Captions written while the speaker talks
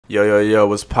Yo, yo, yo,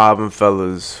 what's poppin',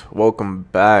 fellas? Welcome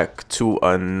back to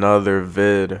another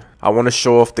vid. I want to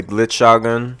show off the glitch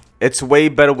shotgun. It's way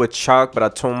better with chalk, but I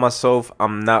told myself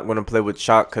I'm not going to play with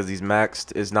chalk because he's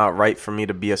maxed. It's not right for me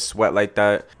to be a sweat like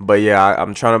that. But yeah,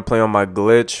 I'm trying to play on my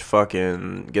glitch,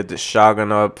 fucking get the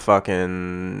shotgun up,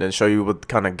 fucking, and show you what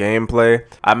kind of gameplay.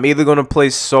 I'm either going to play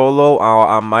solo, or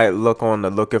I might look on the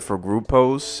looking for group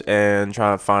posts and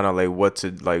try to find out what's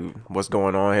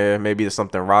going on here. Maybe there's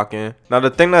something rocking. Now the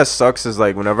thing that sucks is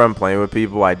like whenever I'm playing with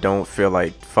people, I don't feel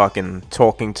like fucking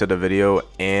talking to the video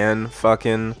and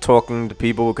fucking talking to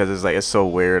people because it's so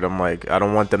weird. I'm like, I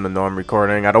don't want them to know I'm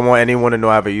recording. I don't want anyone to know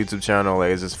I have a YouTube channel.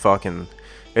 Like, it's just fucking,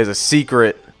 it's a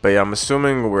secret. But yeah, I'm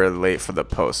assuming we're late for the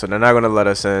post, so they're not gonna let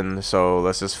us in. So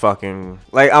let's just fucking,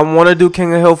 like, I want to do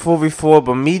King of Hill 4v4,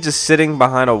 but me just sitting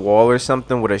behind a wall or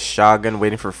something with a shotgun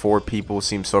waiting for 4 people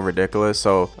seems so ridiculous.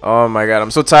 So, oh my god,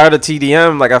 I'm so tired of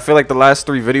TDM. Like, I feel like the last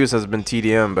 3 videos has been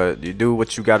TDM, but you do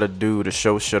what you gotta do to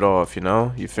show shit off, you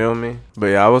know? You feel me? But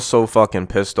yeah, I was so fucking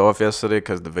pissed off yesterday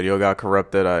because the video got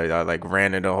corrupted. I like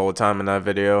ran it the whole time in that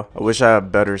video. I wish I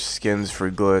had better skins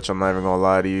for glitch. I'm not even gonna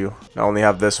lie to you. I only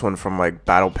have this one from like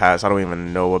Battle Pass. I don't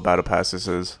even know what Battle Pass this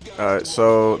is. Alright,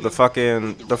 so the first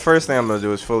thing I'm gonna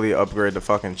do is fully upgrade the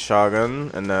fucking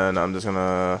shotgun, and then I'm just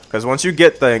gonna, because once you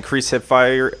get the increased hip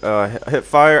fire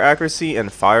accuracy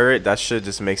and fire it, that shit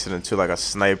just makes it into like a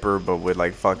sniper, but with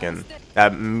like fucking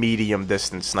that medium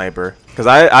distance sniper. Because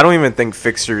I don't even think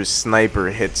Fixer's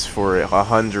sniper hits for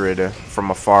 100 from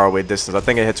a far away distance. I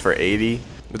think it hits for 80.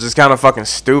 Which is kind of fucking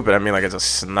stupid. I mean, like, it's a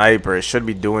sniper. It should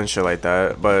be doing shit like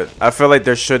that. But I feel like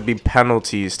there should be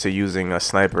penalties to using a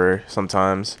sniper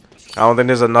sometimes. I don't think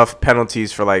there's enough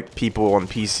penalties for, like, people on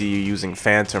PC using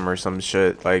Phantom or some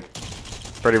shit. Like,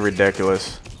 pretty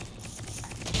ridiculous.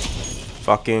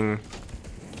 Fucking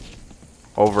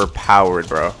overpowered,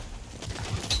 bro.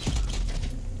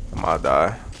 I'm gonna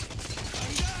die.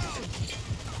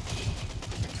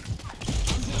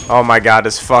 Oh my god,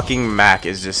 this fucking Mac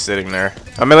is just sitting there.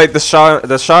 I mean, like, the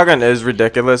shotgun is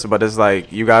ridiculous, but it's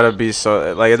like, you gotta be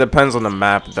so, like, it depends on the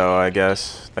map though, I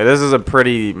guess. Like, this is a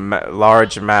pretty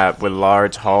large map with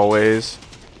large hallways,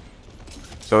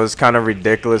 so it's kind of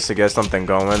ridiculous to get something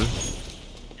going.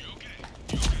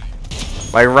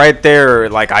 Like, right there,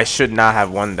 like, I should not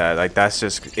have won that. Like, that's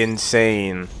just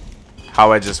insane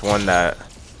how I just won that.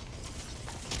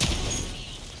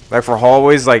 Like, for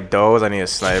hallways like those, I need a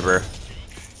sniper.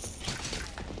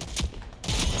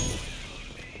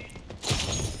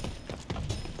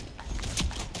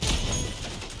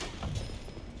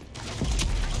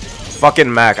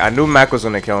 Fucking Mac. I knew Mac was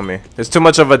gonna kill me. There's too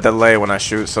much of a delay when I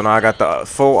shoot, so now I got the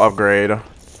full upgrade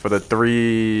for the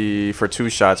 2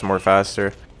 shots more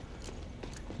faster.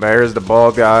 But here's the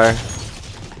bald guy.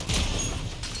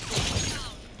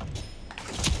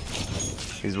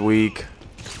 He's weak.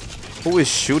 Who is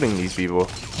shooting these people?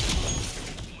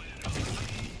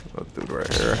 Oh, dude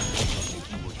right here.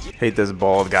 Hate this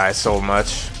bald guy so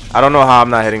much. I don't know how I'm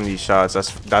not hitting these shots.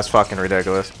 That's fucking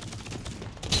ridiculous.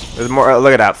 There's more.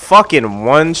 Look at that fucking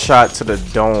 1 shot to the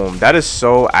dome. That is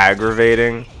so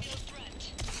aggravating.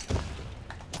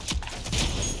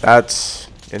 That's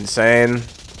insane.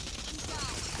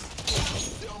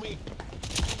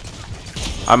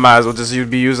 I might as well just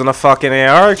be using a fucking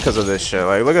AR because of this shit.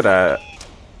 Like, look at that.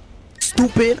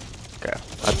 Stupid. Okay.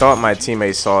 I thought my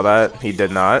teammate saw that. He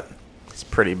did not. He's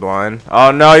pretty blind.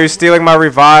 Oh no, you're stealing my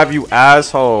revive, you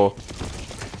asshole.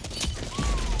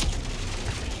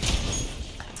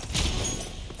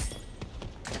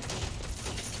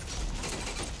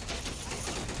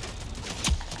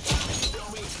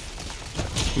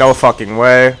 No fucking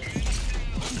way.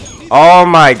 Oh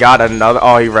my god, another.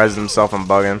 Oh, he rezzed himself. I'm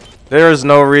bugging. There is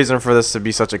no reason for this to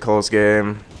be such a close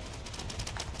game.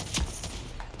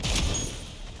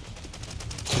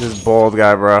 This bald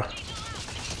guy, bro.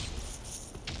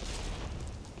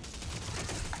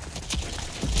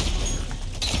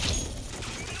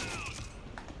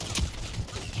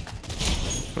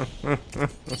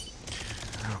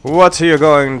 What are you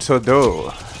going to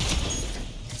do?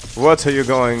 What are you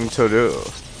going to do?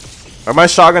 Or my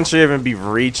shotgun should even be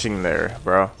reaching there,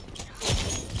 bro.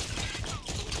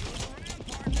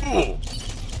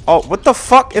 Oh, what the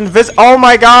fuck? Oh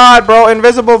my god, bro.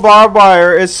 Invisible barbed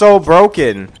wire is so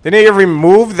broken. They need to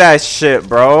remove that shit,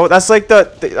 bro. That's like I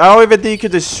don't even think you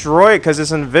could destroy it because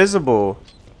it's invisible.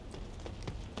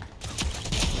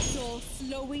 You're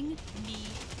slowing me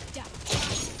down.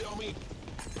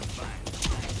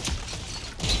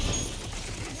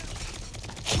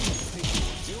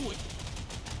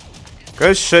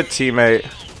 Good shit, teammate.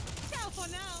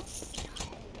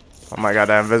 Oh my god,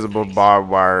 that invisible barbed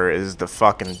wire is the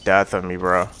fucking death of me,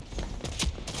 bro.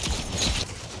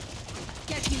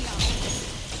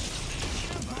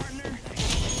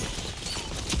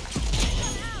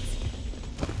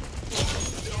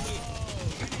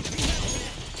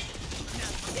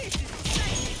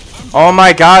 Oh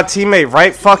my god, teammate,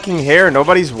 right fucking here.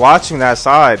 Nobody's watching that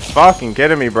side. Fucking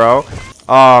kidding me, bro.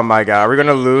 Oh my god, we're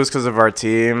gonna lose because of our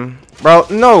team. Bro,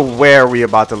 no way are we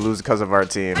about to lose because of our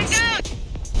team.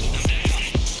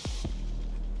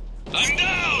 I'm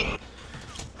down.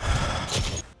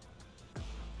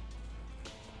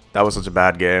 That was such a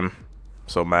bad game.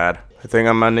 So mad. I think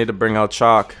I might need to bring out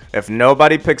Chalk. If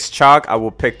nobody picks Chalk, I will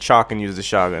pick Chalk and use the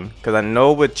shotgun. Because I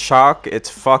know with Chalk, it's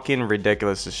fucking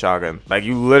ridiculous to shotgun. Like,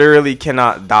 you literally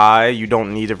cannot die. You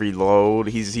don't need to reload.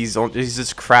 He's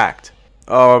just cracked.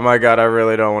 Oh my god, I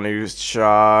really don't want to use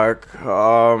Chalk.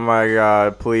 Oh my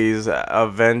god, please,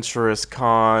 Adventurous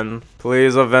Con.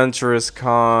 Please, Adventurous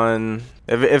Con.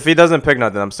 If he doesn't pick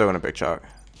nothing, I'm still going to pick Chalk.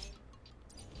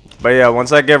 But yeah,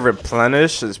 once I get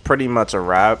replenished, it's pretty much a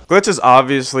wrap. Glitch is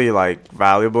obviously like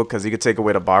valuable because he could take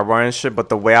away the barbed wire and shit. But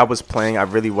the way I was playing, I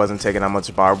really wasn't taking that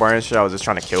much barbed wire and shit. I was just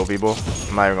trying to kill people.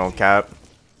 I'm not even gonna cap.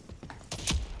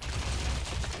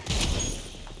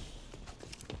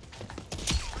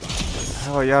 What the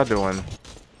hell are y'all doing?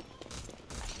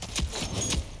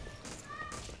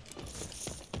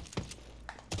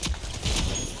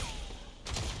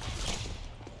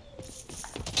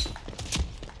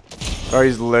 Oh,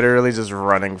 he's literally just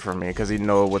running from me because he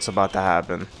knows what's about to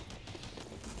happen.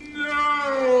 No!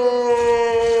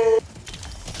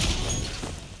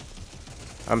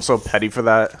 I'm so petty for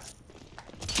that.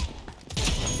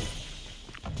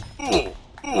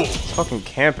 It's fucking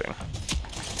camping.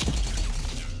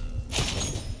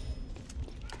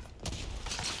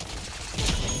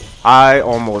 I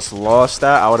almost lost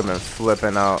that. I would have been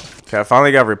flipping out. Okay, I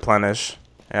finally got replenished.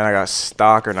 And I got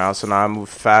Stalker now, so now I move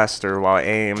faster while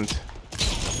aimed.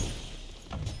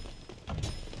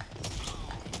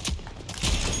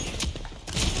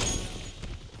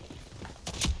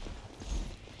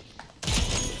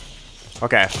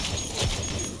 Okay.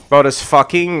 Bro, this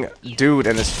fucking dude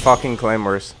and his fucking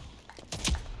claymores.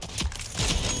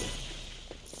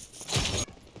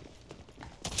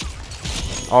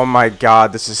 Oh my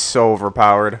god, this is so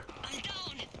overpowered.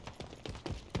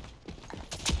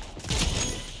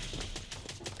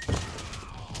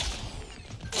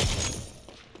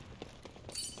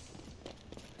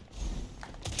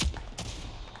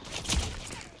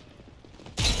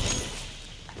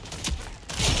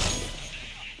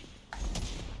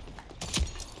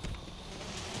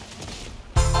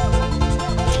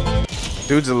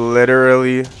 Dude's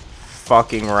literally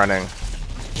fucking running.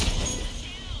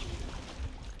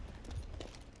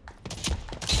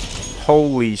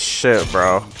 Holy shit,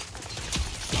 bro.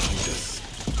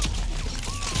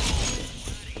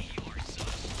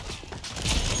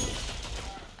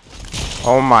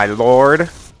 Oh my lord.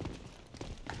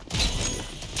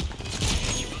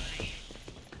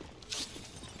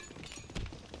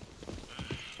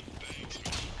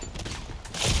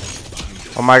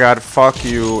 Oh my god, fuck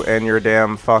you and your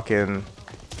damn fucking...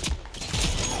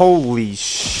 Holy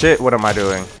shit, what am I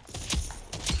doing?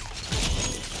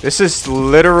 This is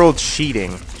literal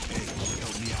cheating.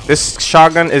 This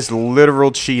shotgun is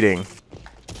literal cheating.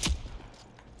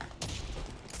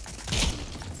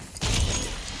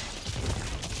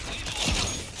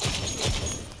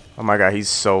 Oh my god, he's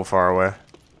so far away.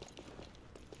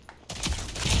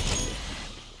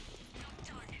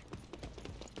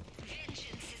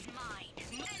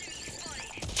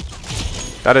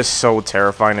 That is so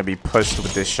terrifying to be pushed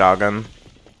with this shotgun.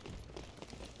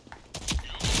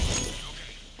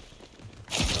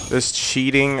 This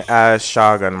cheating ass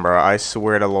shotgun, bro. I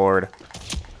swear to Lord.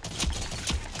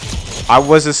 I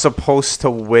wasn't supposed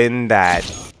to win that.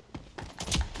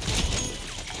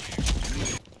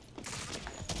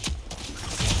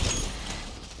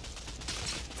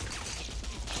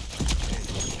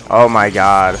 Oh my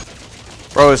god.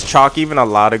 Bro, is Chalk even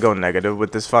allowed to go negative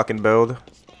with this fucking build?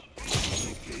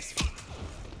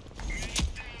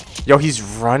 Yo, he's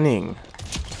running.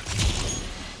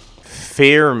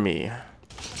 Fear me.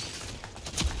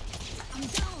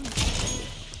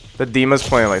 The Dima's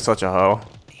playing like such a hoe.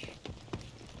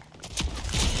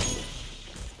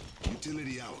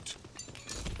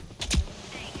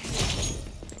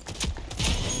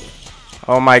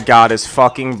 Oh my god, his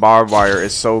fucking barbed wire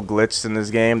is so glitched in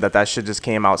this game that shit just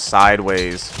came out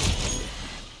sideways.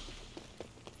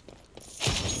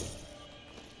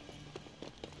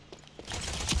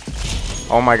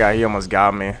 Oh my god, he almost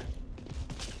got me.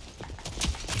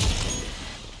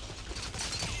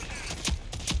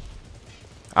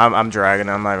 I'm dragging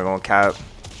him. I'm not even gonna cap.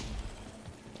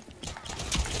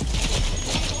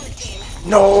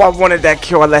 No, I wanted that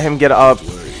kill. I let him get up.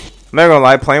 I'm not gonna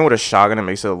lie, playing with a shotgun, it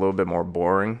makes it a little bit more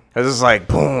boring. It's just like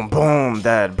boom, boom,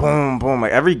 dead, boom, boom.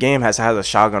 Like every game has had a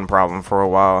shotgun problem for a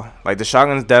while. Like the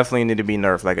shotguns definitely need to be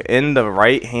nerfed. Like in the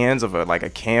right hands of like a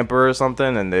camper or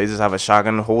something, and they just have a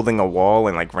shotgun holding a wall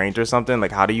in like range or something.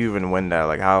 Like how do you even win that?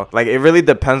 Like how? Like it really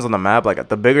depends on the map. Like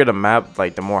the bigger the map,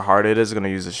 like the more hard it is gonna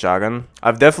use the shotgun.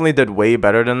 I've definitely did way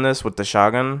better than this with the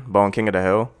shotgun, Bone King of the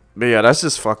Hill. But yeah, that's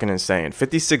just fucking insane.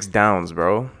 56 downs,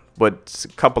 bro. But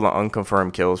a couple of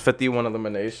unconfirmed kills, 51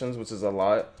 eliminations, which is a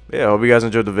lot. Yeah, hope you guys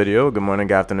enjoyed the video. Good morning,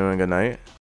 good afternoon, and good night.